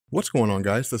What's going on,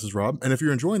 guys? This is Rob, and if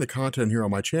you're enjoying the content here on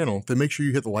my channel, then make sure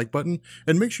you hit the like button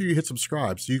and make sure you hit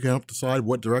subscribe so you can help decide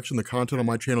what direction the content on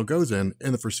my channel goes in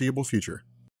the foreseeable future.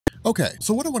 Okay,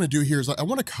 so what I want to do here is I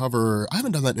want to cover, I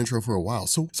haven't done that intro for a while,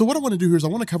 so what I want to do here is I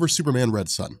want to cover Superman Red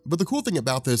Sun. But the cool thing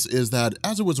about this is that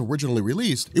as it was originally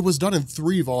released, it was done in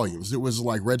 3 volumes. It was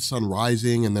like Red Sun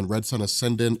Rising, and then Red Sun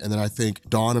Ascendant, and then I think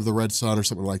Dawn of the Red Sun or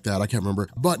something like that, I can't remember.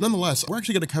 But nonetheless, we're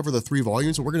actually going to cover the 3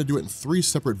 volumes, and we're going to do it in 3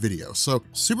 separate videos. So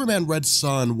Superman Red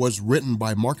Sun was written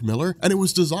by Mark Millar, and it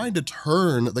was designed to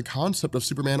turn the concept of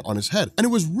Superman on his head. And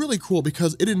it was really cool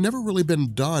because it had never really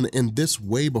been done in this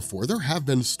way before. There have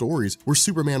been stories where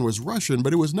Superman was Russian,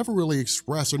 but it was never really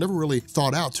expressed or never really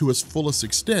thought out to its fullest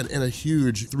extent in a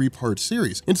huge 3-part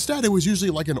series. Instead, it was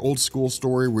usually like an old school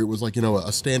story where it was like, you know,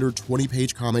 a standard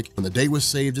 20-page comic and the day was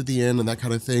saved at the end and that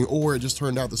kind of thing, or it just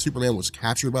turned out that Superman was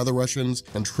captured by the Russians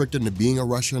and tricked into being a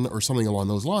Russian or something along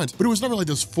those lines. But it was never like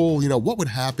this full, you know, what would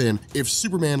happen if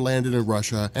Superman landed in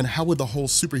Russia and how would the whole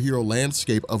superhero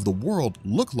landscape of the world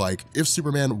look like if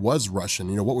Superman was Russian?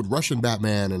 You know, what would Russian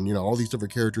Batman and, you know, all these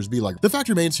different characters be like? The fact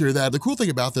remains here that the cool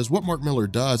thing about this, what Mark Millar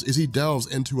does is he delves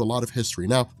into a lot of history.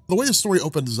 Now, the way the story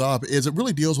opens up is it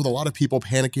really deals with a lot of people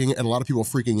panicking and a lot of people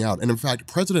freaking out. And in fact,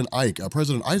 President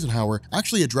Eisenhower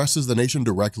actually addresses the nation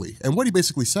directly. And what he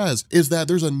basically says is that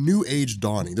there's a new age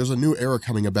dawning. There's a new era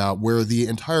coming about where the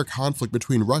entire conflict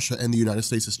between Russia and the United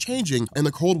States is changing, and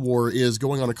the Cold War is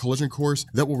going on a collision course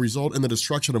that will result in the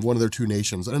destruction of one of their 2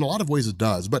 nations. And in a lot of ways it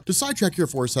does. But to sidetrack here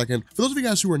for a second, for those of you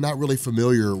guys who are not really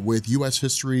familiar with US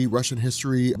history, Russian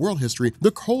history, world history,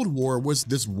 the Cold War was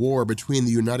this war between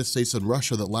the United States and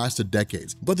Russia that lasted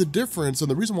decades. But the difference, and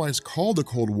the reason why it's called the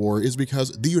Cold War, is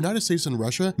because the United States and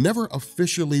Russia never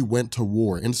officially went to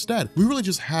war. Instead, we really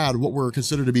just had what were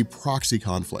considered to be proxy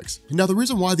conflicts. Now, the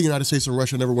reason why the United States and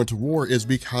Russia never went to war is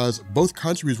because both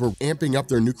countries were amping up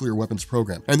their nuclear weapons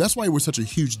program. And that's why it was such a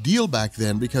huge deal back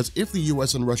then, because if the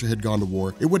US and Russia had gone to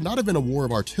war, it would not have been a war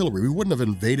of artillery. We wouldn't have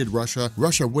invaded Russia.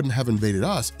 Russia wouldn't have invaded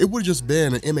us. It would have just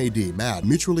been MAD,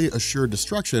 mutually assured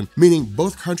destruction, meaning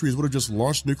both countries would have just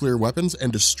launched nuclear weapons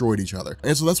and destroyed each other.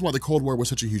 And so that's why the Cold War was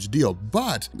such a huge deal.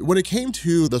 But when it came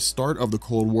to the start of the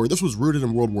Cold War, this was rooted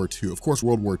in World War II. Of course,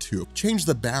 World War II changed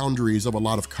the boundaries of a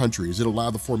lot of countries. It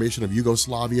allowed the formation of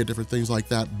Yugoslavia, different things like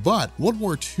that. But World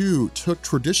War II took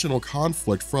traditional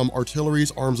conflict from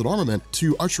artilleries, arms, and armament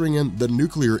to ushering in the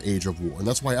nuclear age of war. And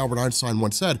that's why Albert Einstein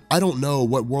once said, I don't know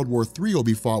what World War III will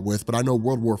be fought with, but I know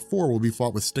World War IV will be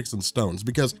fought with sticks and stones,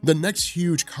 because the next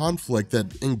huge conflict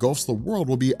that engulfs the world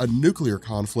will be a nuclear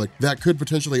conflict that could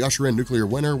potentially usher in nuclear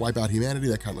winter, wipe out humanity,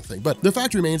 that kind of thing. But the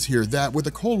fact remains here that with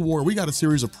the Cold War, we got a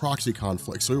series of proxy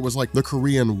conflicts. So it was like the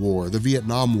Korean War, the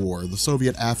Vietnam War, the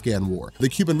Soviet-Afghan War, the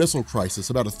Cuban Missile Crisis,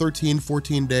 about a 13,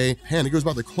 14-day, and it goes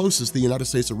about the closest the United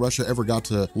States and Russia ever got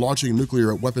to launching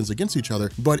nuclear weapons against each other.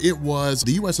 But it was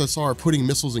the USSR putting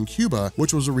missiles in Cuba,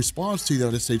 which was a response to the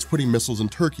United States putting missiles in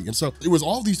Turkey. And so it was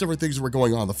all these different things that were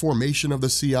going on, the formation of the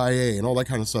CIA and all that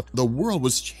kind of stuff. The world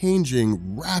was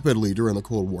changing rapidly during the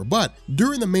Cold War. But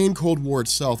during the main Cold War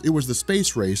itself, it was the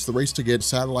space race, the race to get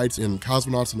satellites and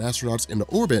cosmonauts and astronauts into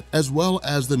orbit, as well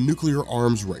as the nuclear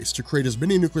arms race to create as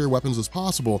many nuclear weapons as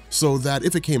possible so that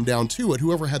if it came down to it,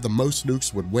 whoever had the most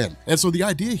nukes would win. And so the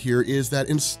idea here is that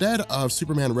instead of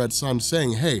Superman Red Sun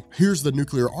saying, hey, here's the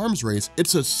nuclear arms race,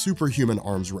 it's a superhuman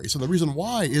arms race. And the reason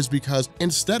why is because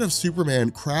instead of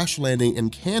Superman crash landing in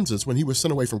Kansas when he was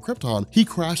sent away from Krypton, he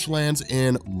crash lands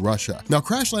in Russia. Now,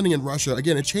 crash landing in Russia,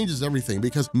 again, it changes everything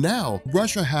because now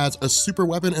Russia has a super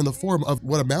weapon in the form of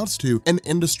what amounts to an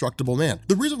indestructible man.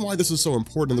 The reason why this is so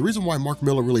important and the reason why Mark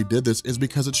Millar really did this is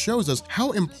because it shows us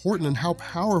how important and how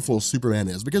powerful Superman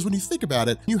is. Because when you think about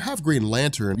it, you have Green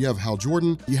Lantern, you have Hal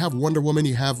Jordan, you have Wonder Woman,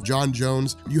 you have John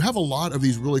Jones, you have a lot of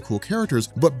these really cool characters.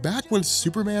 But back when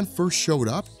Superman first showed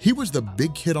up, he was the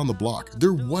big kid on the block.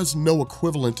 There was no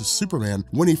equivalent to Superman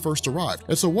when he first arrived.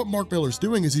 And so what Mark Millar's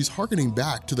doing is he's hearkening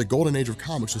back to the golden age of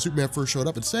comics when Superman first showed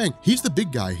up and saying, he's the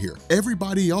big guy here.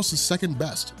 Everybody else is second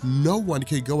best. No one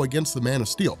can go against the Man of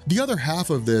Steel. The other half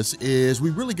of this is we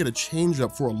really get a change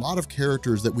up for a lot of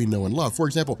characters that we know and love. For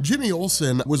example, Jimmy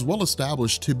Olsen was well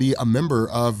established to be a member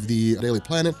of the Daily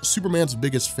Planet, Superman's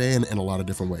biggest fan in a lot of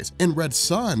different ways. In Red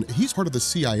Sun, he's part of the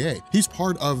CIA. He's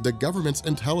part of the government's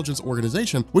intelligence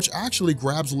organization, which actually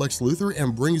grabs Lex Luthor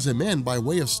and brings him in by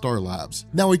way of Star Labs.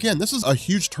 Now, again, this is a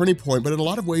huge turning point, but in a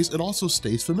lot of ways, it it also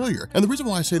stays familiar. And the reason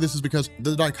why I say this is because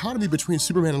the dichotomy between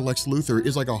Superman and Lex Luthor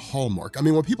is like a hallmark. I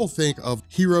mean, when people think of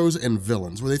heroes and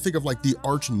villains, when they think of like the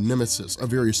arch nemesis of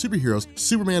various superheroes,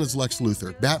 Superman is Lex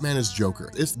Luthor, Batman is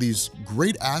Joker. It's these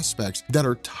great aspects that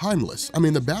are timeless. I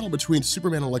mean, the battle between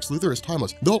Superman and Lex Luthor is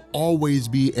timeless. They'll always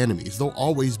be enemies. They'll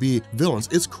always be villains.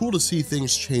 It's cool to see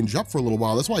things change up for a little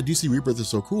while. That's why DC Rebirth is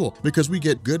so cool, because we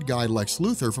get good guy Lex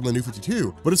Luthor from the New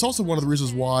 52, but it's also one of the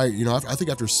reasons why, you know, I think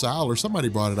after Sal or somebody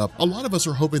brought it up, a lot of us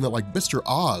are hoping that like Mr.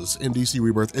 Oz in DC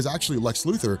Rebirth is actually Lex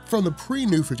Luthor from the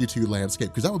pre-New 52 landscape,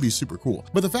 because that would be super cool.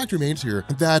 But the fact remains here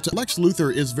that Lex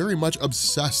Luthor is very much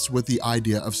obsessed with the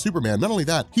idea of Superman. Not only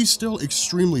that, he's still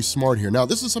extremely smart here. Now,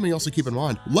 this is something else to keep in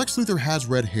mind. Lex Luthor has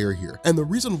red hair here, and the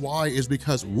reason why is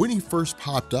because when he first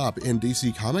popped up in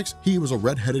DC Comics, he was a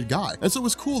red-headed guy. And so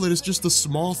it's cool that it's just the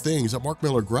small things that Mark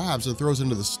Millar grabs and throws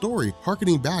into the story,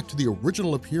 harkening back to the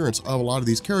original appearance of a lot of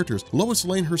these characters. Lois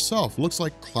Lane herself looks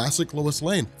like classic Lois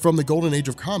Lane from the golden age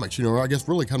of comics, you know, or I guess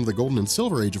really kind of the golden and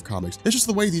silver age of comics. It's just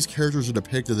the way these characters are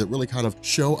depicted that really kind of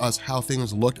show us how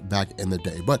things looked back in the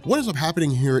day. But what ends up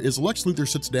happening here is Lex Luthor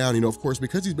sits down, you know, of course,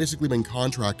 because he's basically been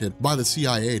contracted by the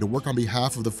CIA to work on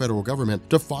behalf of the federal government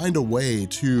to find a way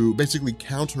to basically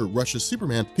counter Russia's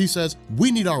Superman. He says,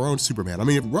 we need our own Superman. I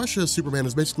mean, if Russia's Superman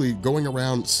is basically going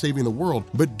around saving the world,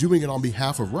 but doing it on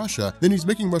behalf of Russia, then he's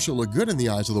making Russia look good in the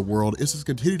eyes of the world. It's this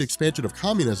continued expansion of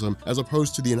communism as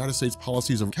opposed to the United States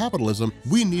policies of capitalism.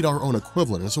 We need our own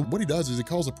equivalent. And so what he does is he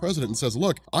calls the president and says,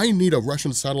 look, I need a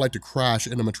Russian satellite to crash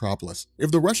into Metropolis.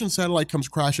 If the Russian satellite comes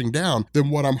crashing down, then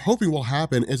what I'm hoping will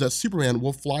happen is that Superman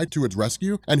will fly to its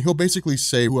rescue and he'll basically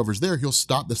say whoever's there, he'll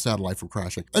stop the satellite from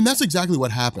crashing. And that's exactly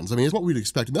what happens. I mean, it's what we'd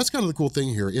expect. And that's kind of the cool thing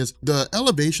here is the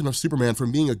elevation of Superman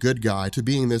from being a good guy to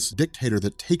being this dictator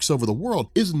that takes over the world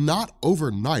is not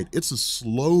overnight. It's a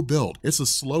slow build. It's a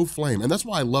slow flame. And that's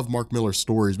why I love Mark Millar's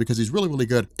stories, because he's really, really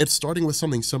good at starting with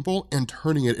something simple and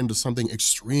turning it into something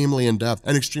extremely in-depth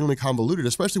and extremely convoluted,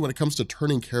 especially when it comes to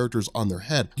turning characters on their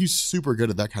head. He's super good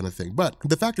at that kind of thing. But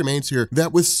the fact remains here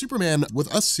that with Superman,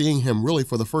 with us seeing him really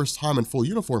for the first time in full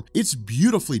uniform, it's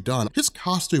beautifully done. His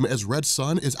costume as Red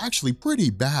Sun is actually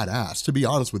pretty badass, to be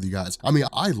honest with you guys. I mean,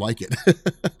 I like it.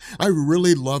 I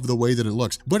really love the way that it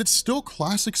looks, but it's still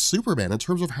classic Superman in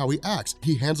terms of how he acts.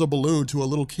 He hands a balloon to a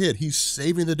little kid. He's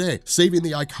saving the day, saving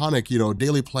the iconic, you know,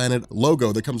 Daily Planet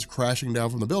logo that comes crashing down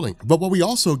from the building. But what we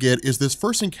also get is this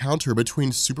first encounter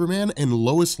between Superman and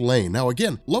Lois Lane. Now,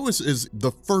 again, Lois is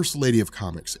the first lady of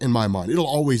comics in my mind. It'll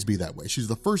always be that way. She's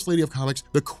the first lady of comics,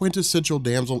 the quintessential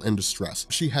damsel in distress.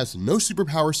 She has no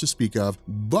superpowers to speak of,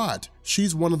 but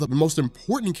she's one of the most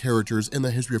important characters in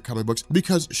the history of comic books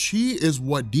because she is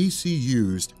what DC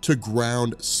used to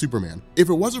ground Superman. If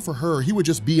it wasn't for her, he would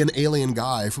just be an alien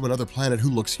guy from another planet who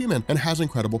looks human and has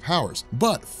incredible powers.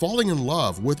 But falling in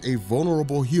love with a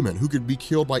vulnerable human who could be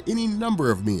killed by any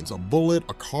number of means, a bullet,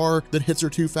 a car that hits her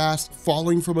too fast,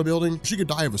 falling from a building, she could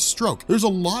die of a stroke. There's a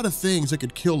lot of things that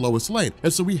could kill Lois Lane.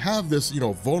 And so we have this, you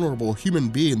know, vulnerable human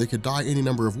being that could die any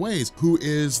number of ways, who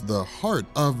is the heart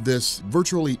of this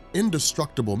virtually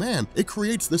indestructible man. It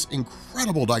creates this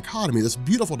incredible dichotomy, this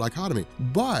beautiful dichotomy.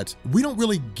 But we don't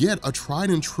really get a tried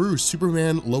and true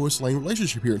Superman-Lois Lane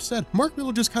relationship here. Instead, Mark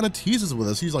Millar just kind of teases with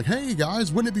us. He's like, hey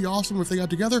guys, wouldn't it be awesome if they got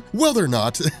together? Well, they're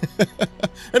not.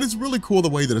 And it's really cool the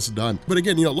way that it's done. But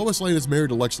again, you know, Lois Lane is married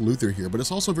to Lex Luthor here, but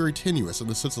it's also very tenuous in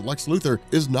the sense that Lex Luthor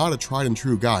is not a tried and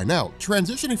true guy. Now,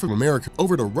 transitioning from America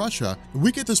over to Russia,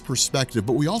 we get this perspective,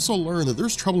 but we also learn that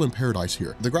there's trouble in paradise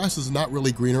here. The grass is not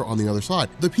really greener on the other side.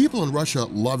 The people in Russia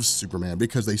love Superman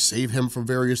because they save him from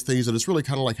various things, and it's really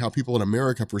kind of like how people in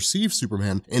America perceive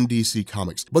Superman in DC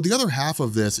Comics. But the other half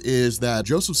of this is that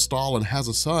Joseph Stalin has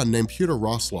a son named Pyotr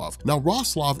Roslov. Now,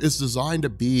 Roslov is designed to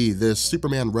be this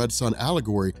Superman Red Sun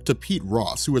allegory to Pete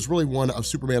Ross, who was really one of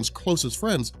Superman's closest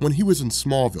friends when he was in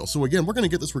Smallville. So again, we're going to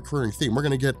get this recurring theme. We're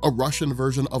going to get a Russian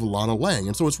version of Lana Lang.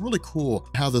 And so it's really cool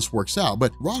how this works out.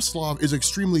 But Roslov is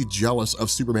extremely jealous of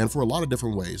Superman for a lot of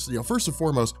different ways. You know, first and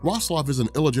foremost, Roslov is an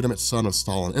illegitimate son of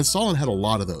Stalin, and Stalin had a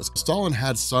lot of those. Stalin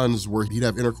had sons where he'd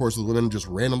have intercourse with women just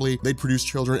randomly. They'd produce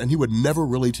children, and he would never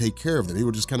really take care of them. He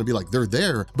would just kind of be like, they're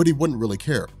there, but he wouldn't really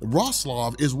care.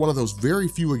 Roslov is one of those very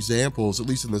few examples, at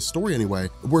least in this story anyway,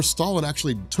 where Stalin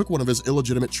actually took one of his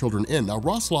illegitimate children in. Now,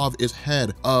 Roslov is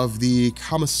head of the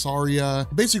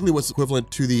Commissaria, basically what's equivalent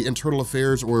to the internal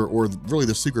affairs or really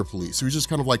the secret police. So he's just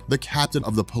kind of like the captain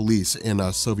of the police in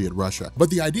Soviet Russia. But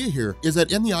the idea here is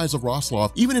that in the eyes of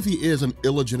Roslov, even if he is an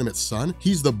illegitimate son,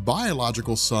 he's the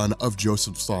biological son of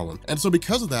Joseph Stalin. And so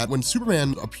because of that, when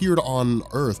Superman appeared on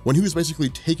Earth, when he was basically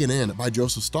taken in by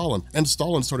Joseph Stalin, and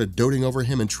Stalin started doting over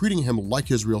him and treating him like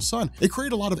his real son, it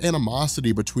created a lot of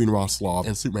animosity between Roslov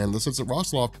and Superman. in the sense that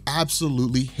Roslov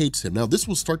absolutely hates him. Now, this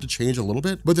will start to change a little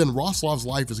bit, but then Roslov's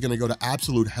life is going to go to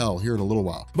absolute hell here in a little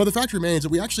while. But the fact remains that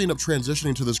we actually end up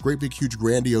transitioning to this great big huge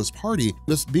grandiose party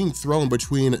that's being thrown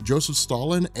between Joseph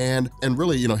Stalin and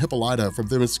really, you know, Hippolyta from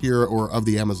Themyscira or of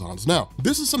the Amazons. Now,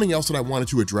 this is something else that I wanted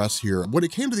to address here. When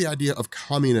it came to the idea of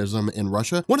communism in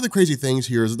Russia, one of the crazy things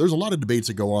here is that there's a lot of debates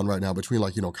that go on right now between,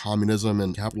 like, you know, communism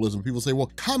and capitalism. People say,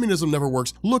 well, communism never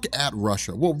works. Look at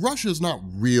Russia. Well, Russia is not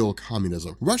real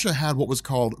communism. Russia had what was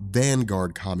called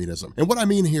vanguard communism. And what I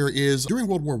mean here is during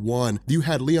World War I, you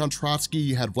had Leon Trotsky,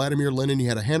 you had Vladimir Lenin, you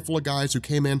had a handful of guys who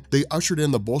came in, they ushered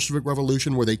in the Bolshevik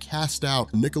Revolution where they cast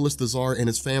out Nicholas the Tsar and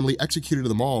his family, executed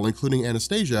them all, including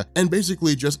Anastasia, and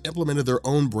basically just implemented their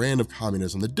own brand of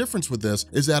communism. The difference with this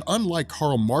is that unlike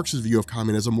Karl Marx's view of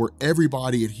communism, where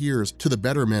everybody adheres to the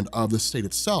betterment of the state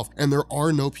itself, and there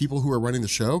are no people who are running the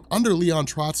show, under Leon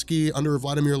Trotsky, under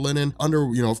Vladimir Lenin,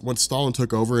 under, you know, when Stalin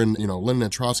took over and, you know, Lenin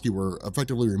and Trotsky were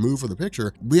effectively removed from the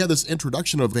picture, we had this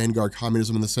introduction of vanguard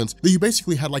communism in the sense that you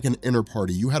basically had like an inner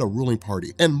party, you had a ruling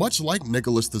party. And much like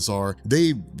Nicholas the Tsar,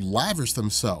 they lavished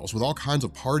themselves with all kinds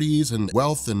of parties and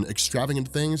wealth and extravagant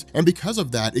things. And because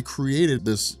of that, it created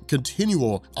this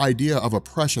continual idea of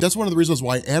oppression. That's one of the reasons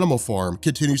why Animal Farm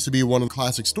continues to be one of the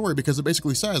classic story, because it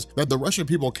basically says that the Russian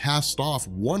people cast off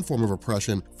one form of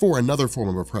oppression for another form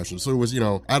of oppression. So it was, you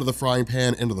know, out of the frying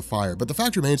pan into the fire. But the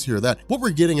fact remains here that what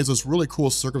we're getting is this really cool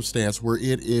circumstance where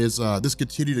it is this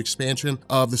continued expansion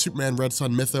of the Superman Red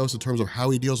Sun mythos in terms of how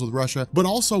he deals with Russia, but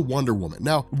also Wonder Woman.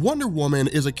 Now, Wonder Woman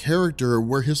is a character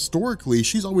where historically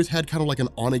she's always had kind of like an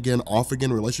on-again,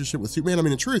 off-again relationship with Superman. I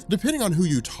mean, in truth, depending on who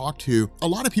you talk to, a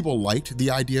lot of people liked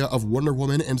the idea of Wonder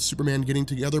Woman and Superman getting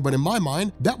together, but in my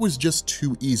mind, that was just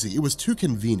too easy. It was too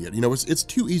convenient. You know, it's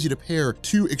too easy to pair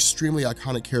two extremely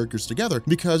iconic characters together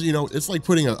because, you know, it's like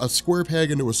putting a square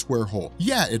peg into a square hole.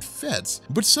 Yeah, it fits,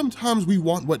 but sometimes we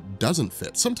want what doesn't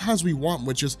fit. Sometimes we want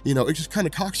what just, you know, it just kind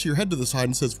of cocks your head to the side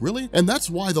and says, really? And that's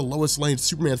why the Lois Lane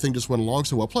Superman thing just went along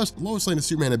so well. Plus, Lois Lane and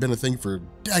Superman had been a thing for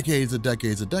decades and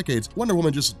decades and decades. Wonder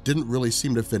Woman just didn't really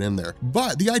seem to fit in there.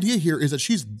 But the idea here is that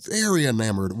she's very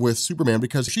enamored with Superman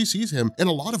because she sees him in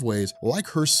a lot of ways like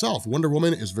herself. Wonder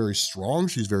Woman is very strong.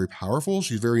 She's very powerful.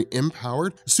 She's very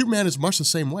empowered. Superman is much the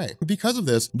same way. Because of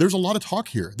this, there's a lot of talk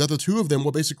here that the two of them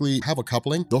will basically have a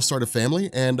coupling. They'll start a family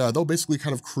and they'll basically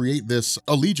kind of create this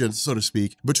allegiance, so to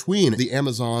speak, between the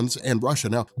Amazons and Russia.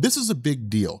 Now, this is a big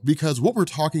deal because what we're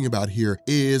talking about here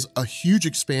is a huge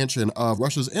expansion of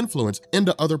Russia's influence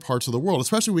into other parts of the world,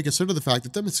 especially when we consider the fact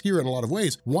that Themyscira in a lot of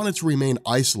ways wanted to remain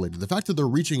isolated. The fact that they're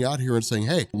reaching out here and saying,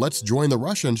 hey, let's join the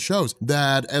Russians shows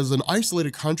that as an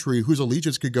isolated country whose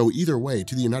allegiance could go either way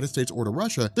to the United States or to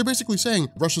Russia, they're basically saying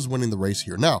Russia's winning the race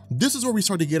here. Now, this is where we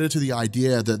start to get into the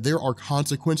idea that there are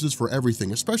consequences for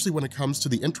everything, especially when it comes to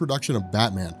the introduction of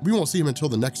Batman. We won't see him until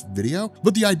the next video,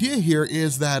 but the idea here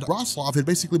is that Roslov had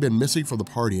basically been missing from the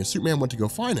party and Superman went to go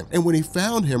find him. And when he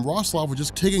found him, Roslov was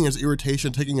just taking his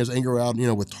irritation, taking his anger out, you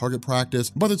know, with target practice.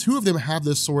 But the two of them have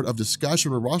this sort of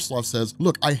discussion where Roslov says,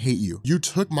 look, I hate you. You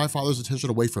took my father's attention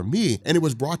away from me and it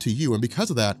was brought to you. And because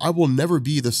of that, I will never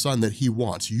be the son that he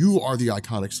wants. You are the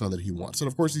iconic son that he wants. And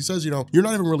of course he says, you know, you're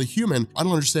not even really human. I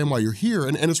don't understand why you're here.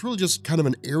 And it's really just kind of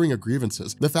an airing of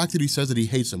grievances. The fact that he says that he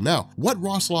hates him. Now, what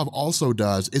Roslov also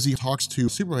does is he talks to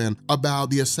Superman about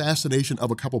the assassination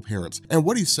of a couple parents. And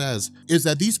what he says is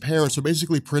that these parents are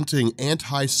basically printing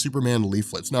anti-Superman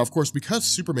leaflets. Now, of course, because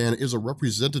Superman is a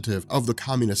representative of the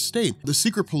communist state, the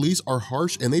secret police are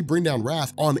harsh and they bring down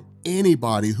wrath on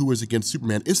anybody who is against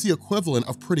Superman. It's the equivalent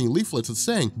of printing leaflets and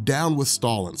saying, down with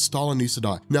Stalin. Stalin needs to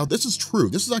die. Now, this is true.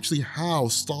 This is actually how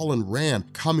Stalin ran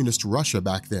communist Russia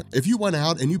back then. If you went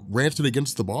out and you ranted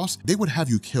against the boss, they would have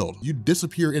you killed. You'd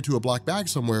disappear into a black bag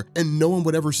somewhere and no one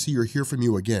would ever see or hear from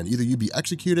you again. Either you'd be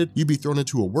executed, you'd be thrown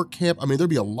into a work camp. I mean, there'd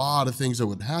be a lot of things that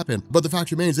would happen, but the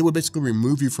fact remains, they would basically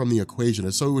remove you from the equation.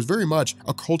 And so it was very much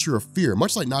a culture of fear,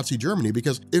 much like Nazi Germany,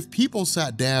 because if people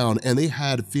sat down and they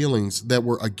had feelings that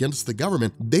were against the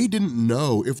government, they didn't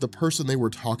know if the person they were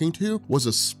talking to was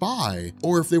a spy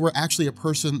or if they were actually a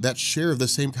person that shared the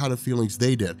same kind of feelings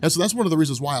they did. And so that's one of the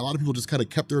reasons why a lot of people just kind of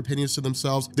kept their opinions to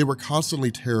themselves. They were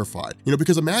constantly terrified, you know,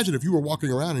 because imagine if you were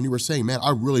walking around and you were saying, man,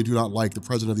 I really do not like the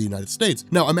president of the United States.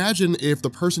 Now imagine if the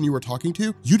person you were talking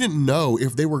to, you didn't know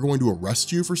if they were going to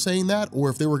arrest you for saying that or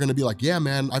if they were going to be like, yeah,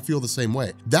 man, I feel the same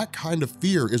way. That kind of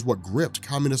fear is what gripped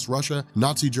communist Russia,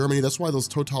 Nazi Germany. That's why those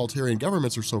totalitarian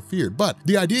governments are so feared. But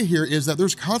the idea idea here is that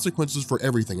there's consequences for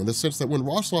everything, in the sense that when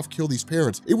Rosloff killed these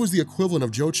parents, it was the equivalent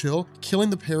of Joe Chill killing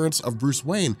the parents of Bruce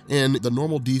Wayne in the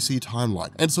normal DC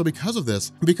timeline. And so because of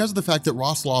this, because of the fact that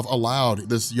Rosloff allowed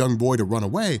this young boy to run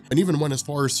away, and even went as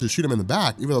far as to shoot him in the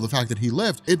back, even though the fact that he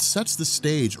lived, it sets the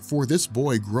stage for this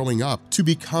boy growing up to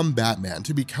become Batman,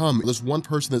 to become this one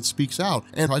person that speaks out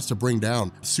and tries to bring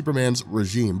down Superman's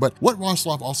regime. But what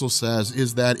Rosloff also says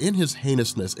is that in his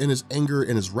heinousness, in his anger,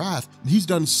 in his wrath, he's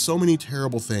done so many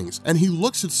terrible things. And he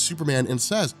looks at Superman and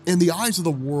says, in the eyes of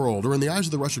the world, or in the eyes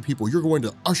of the Russian people, you're going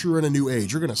to usher in a new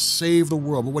age. You're going to save the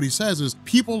world. But what he says is,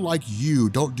 people like you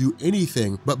don't do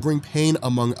anything but bring pain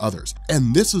among others.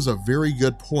 And this is a very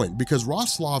good point, because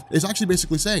Rosloff is actually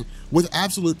basically saying, with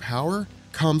absolute power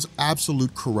comes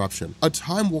absolute corruption. A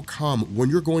time will come when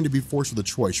you're going to be forced with a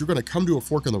choice. You're going to come to a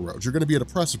fork in the road. You're going to be at a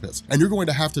precipice, and you're going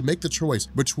to have to make the choice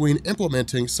between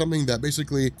implementing something that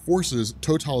basically forces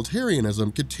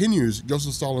totalitarianism, continues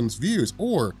Joseph Stalin's views,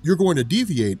 or you're going to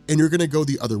deviate and you're going to go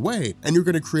the other way, and you're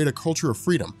going to create a culture of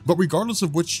freedom. But regardless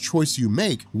of which choice you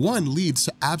make, one leads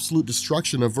to absolute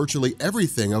destruction of virtually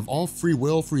everything, of all free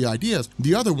will, free ideas.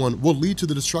 The other one will lead to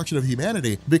the destruction of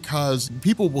humanity, because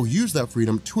people will use that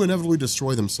freedom to inevitably destroy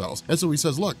themselves. And so he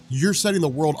says, look, you're setting the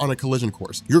world on a collision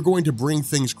course. You're going to bring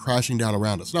things crashing down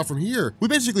around us. Now from here, we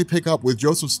basically pick up with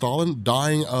Joseph Stalin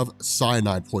dying of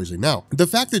cyanide poisoning. Now, the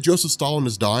fact that Joseph Stalin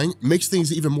is dying makes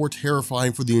things even more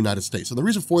terrifying for the United States. And the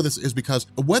reason for this is because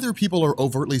whether people are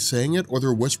overtly saying it or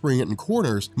they're whispering it in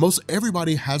corners, most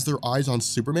everybody has their eyes on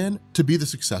Superman to be the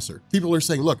successor. People are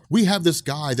saying, look, we have this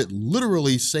guy that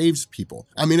literally saves people.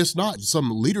 I mean, it's not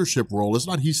some leadership role. It's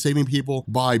not he's saving people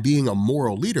by being a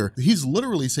moral leader. He's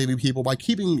literally saving people by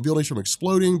keeping buildings from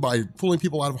exploding, by pulling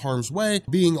people out of harm's way,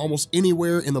 being almost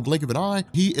anywhere in the blink of an eye.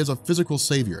 He is a physical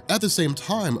savior. At the same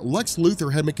time, Lex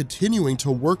Luthor had been continuing to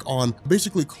work on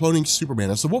basically cloning Superman.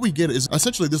 And so what we get is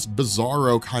essentially this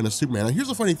bizarro kind of Superman. And here's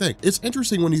the funny thing. It's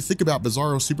interesting when you think about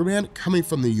bizarro Superman coming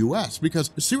from the US,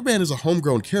 because Superman is a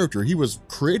homegrown character. He was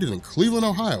created in Cleveland,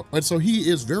 Ohio. And so he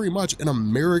is very much an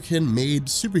American-made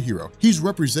superhero. He's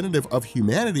representative of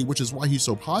humanity, which is why he's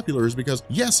so popular, is because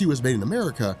yes, he was made in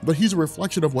America, but he's a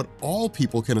reflection of what all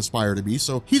people can aspire to be.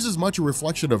 So he's as much a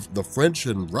reflection of the French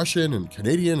and Russian and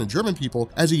Canadian and German people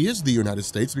as he is the United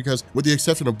States, because with the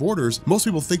exception of borders, most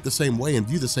people think the same way and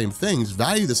view the same things,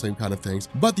 value the same kind of things.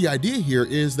 But the idea here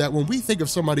is that when we think of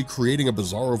somebody creating a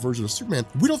bizarro version of Superman,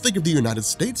 we don't think of the United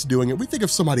States doing it, we think of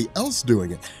somebody else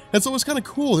doing it. And so it's kind of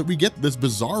cool that we get this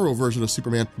bizarro version of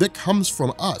Superman that comes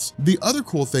from us. The other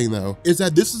cool thing though, is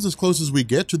that this is as close as we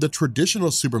get to the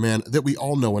traditional Superman that we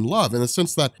all know and love, in the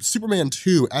sense that Superman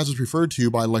 2, as is referred to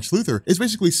by Lex Luthor, is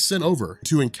basically sent over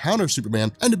to encounter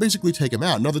Superman and to basically take him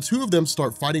out. Now the two of them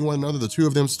start fighting one another, the two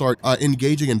of them start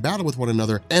engaging in battle with one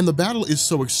another, and the battle is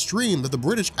so extreme that the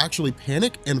British actually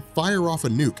panic and fire off a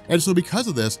nuke. And so because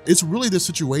of this, it's really this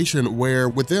situation where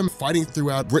with them fighting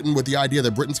throughout Britain with the idea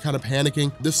that Britain's kind of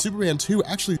panicking, this Superman 2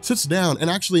 actually sits down and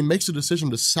actually makes a decision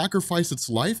to sacrifice its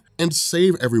life and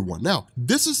save everyone. Now,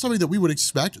 this is something that we would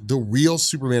expect the real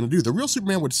Superman to do. The real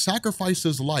Superman would sacrifice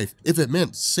his life if it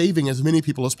meant saving as many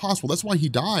people as possible. That's why he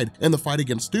died in the fight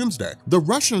against Doomsday. The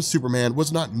Russian Superman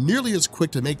was not nearly as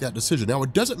quick to make that decision. Now,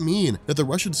 it doesn't mean that the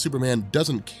Russian Superman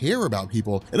doesn't care about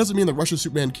people. It doesn't mean that Russian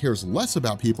Superman cares less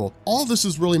about people. All this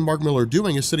is really Mark Millar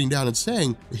doing is sitting down and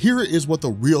saying, here is what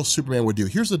the real Superman would do.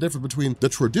 Here's the difference between the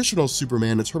traditional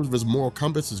Superman in terms of his moral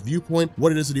compass, his viewpoint,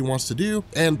 what it is that he wants to do,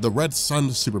 and the Red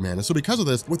Sun Superman. And so because of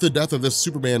this, with the death of this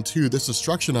Superman 2, this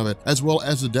destruction of it, as well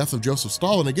as the death of Joseph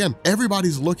Stalin, again,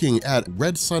 everybody's looking at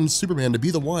Red Sun Superman to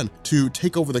be the one to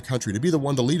take over the country, to be the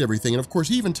one to lead everything. And of course,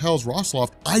 he even tells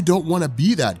Rosloff, I don't want to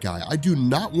be that guy. I do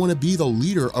not want to be the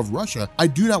leader of Russia. I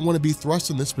do not want to be thrust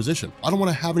in this position. I don't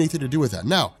want to have anything to do with that.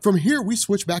 Now, from here, we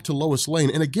switch back to Lois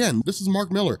Lane. And again, this is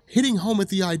Mark Millar hitting home at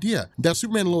the idea that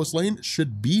Superman and Lois Lane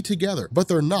should be together, but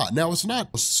they're not. Now, it's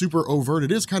not super overt.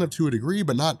 It is kind of to a degree,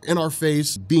 but not in our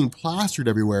face, being plastered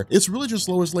everywhere. It's really just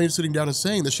Lois Lane sitting down and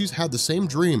saying that she's had the same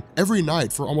dream every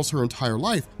night for almost her entire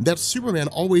life, that Superman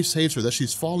always saves her, that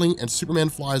she's falling and Superman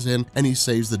flies in and he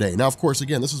saves the day. Now, of course,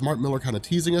 again, this is Mark Millar kind of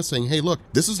teasing us, saying, hey, look,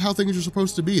 this is how things are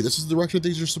supposed to be. This is the direction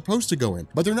things are supposed to go in,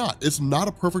 but they're not. It's not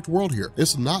a perfect world here.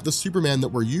 It's not the Superman that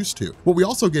we're used to. What we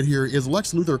also get here is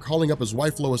Lex Luthor calling up his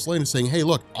wife, Lois Lane, and saying, hey,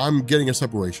 look, I'm getting a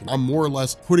separation. I'm more or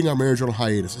less putting our marriage on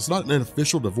hiatus. It's not an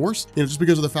official divorce, just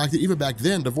because of the fact that even back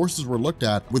then, divorces were looked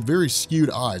at with very skewed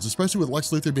eyes, especially with Lex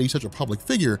Luthor being such a public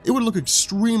figure. It would look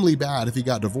extremely bad if he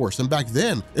got got divorced. And back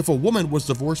then, if a woman was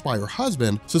divorced by her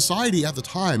husband, society at the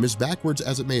time, as backwards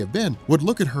as it may have been, would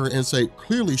look at her and say,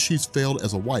 clearly she's failed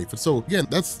as a wife. And so again,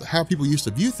 that's how people used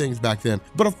to view things back then.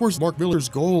 But of course, Mark Millar's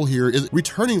goal here is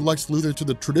returning Lex Luthor to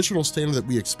the traditional standard that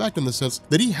we expect, in the sense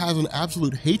that he has an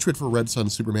absolute hatred for Red Sun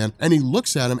Superman, and he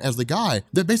looks at him as the guy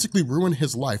that basically ruined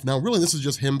his life. Now, really, this is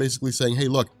just him basically saying, hey,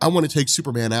 look, I want to take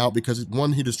Superman out because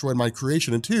one, he destroyed my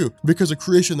creation, and two, because a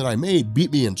creation that I made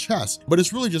beat me in chess. But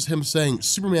it's really just him saying,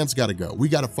 Superman's got to go. We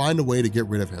got to find a way to get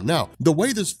rid of him. Now, the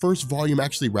way this first volume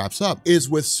actually wraps up is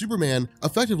with Superman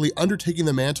effectively undertaking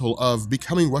the mantle of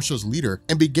becoming Russia's leader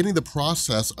and beginning the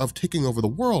process of taking over the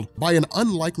world by an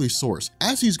unlikely source.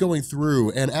 As he's going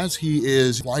through and as he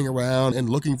is flying around and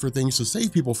looking for things to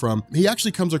save people from, he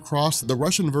actually comes across the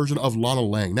Russian version of Lana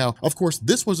Lang. Now, of course,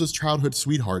 this was his childhood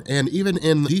sweetheart, and even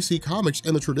in DC Comics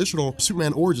and the traditional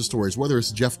Superman origin stories, whether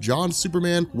it's Jeff Johns'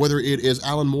 Superman, whether it is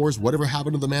Alan Moore's Whatever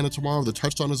Happened to the Man of Tomorrow that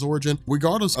touched on his origin,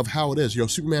 regardless of how it is,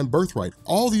 Superman Birthright,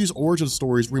 all these origin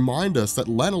stories remind us that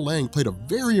Lana Lang played a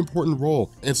very important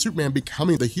role in Superman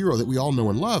becoming the hero that we all know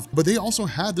and love, but they also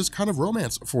had this kind of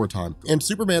romance for a time. And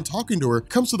Superman talking to her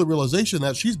comes to the realization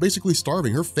that she's basically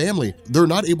starving. Her family, they're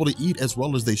not able to eat as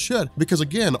well as they should, because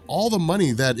again, all the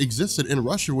money that existed in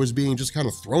Russia was being just kind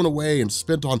of thrown away and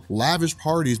spent on lavish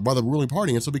parties by the ruling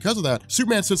party. And so because of that,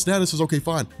 Superman sits down and says, okay,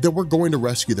 fine, then we're going to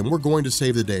rescue them. We're going to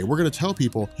save the day. We're going to tell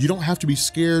people, you don't have to be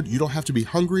scared. You don't have to be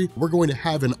hungry. We're going to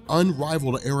have an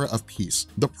unrivaled era of peace.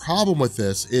 The problem with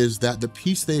this is that the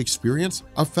peace they experience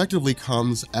effectively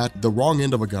comes at the wrong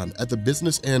end of a gun, at the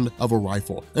business end of a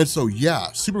rifle. And so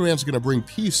yeah, Superman's going to bring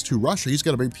peace to Russia. He's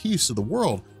going to bring peace to the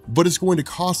world, but it's going to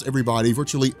cost everybody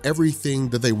virtually everything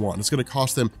that they want. It's going to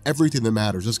cost them everything that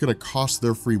matters. It's going to cost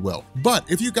their free will. But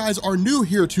if you guys are new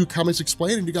here to Comics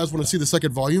Explained and you guys want to see the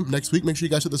second volume next week, make sure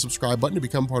you guys hit the subscribe button to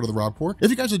become part of the Rob Corps.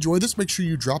 If you guys enjoyed this, make sure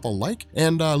you drop a like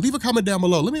and leave a comment down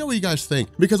below. Let me know what you guys think,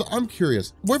 because I'm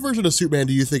curious, what version of Superman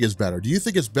do you think is better? Do you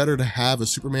think it's better to have a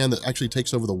Superman that actually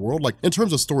takes over the world? Like in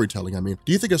terms of storytelling, I mean,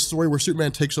 do you think a story where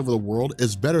Superman takes over the world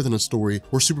is better than a story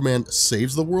where Superman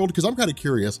saves the world? Because I'm kind of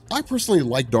curious. I personally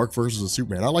like dark versions of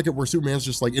Superman. I like it where Superman's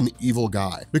just like an evil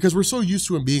guy, because we're so used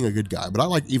to him being a good guy, but I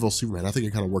like evil Superman. I think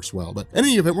it kind of works well. But in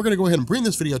any event, we're going to go ahead and bring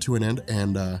this video to an end,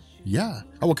 and yeah,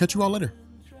 I will catch you all later.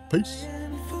 Peace.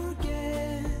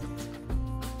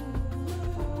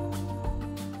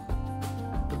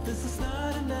 This is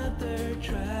not another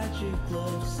tragic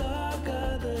love saga.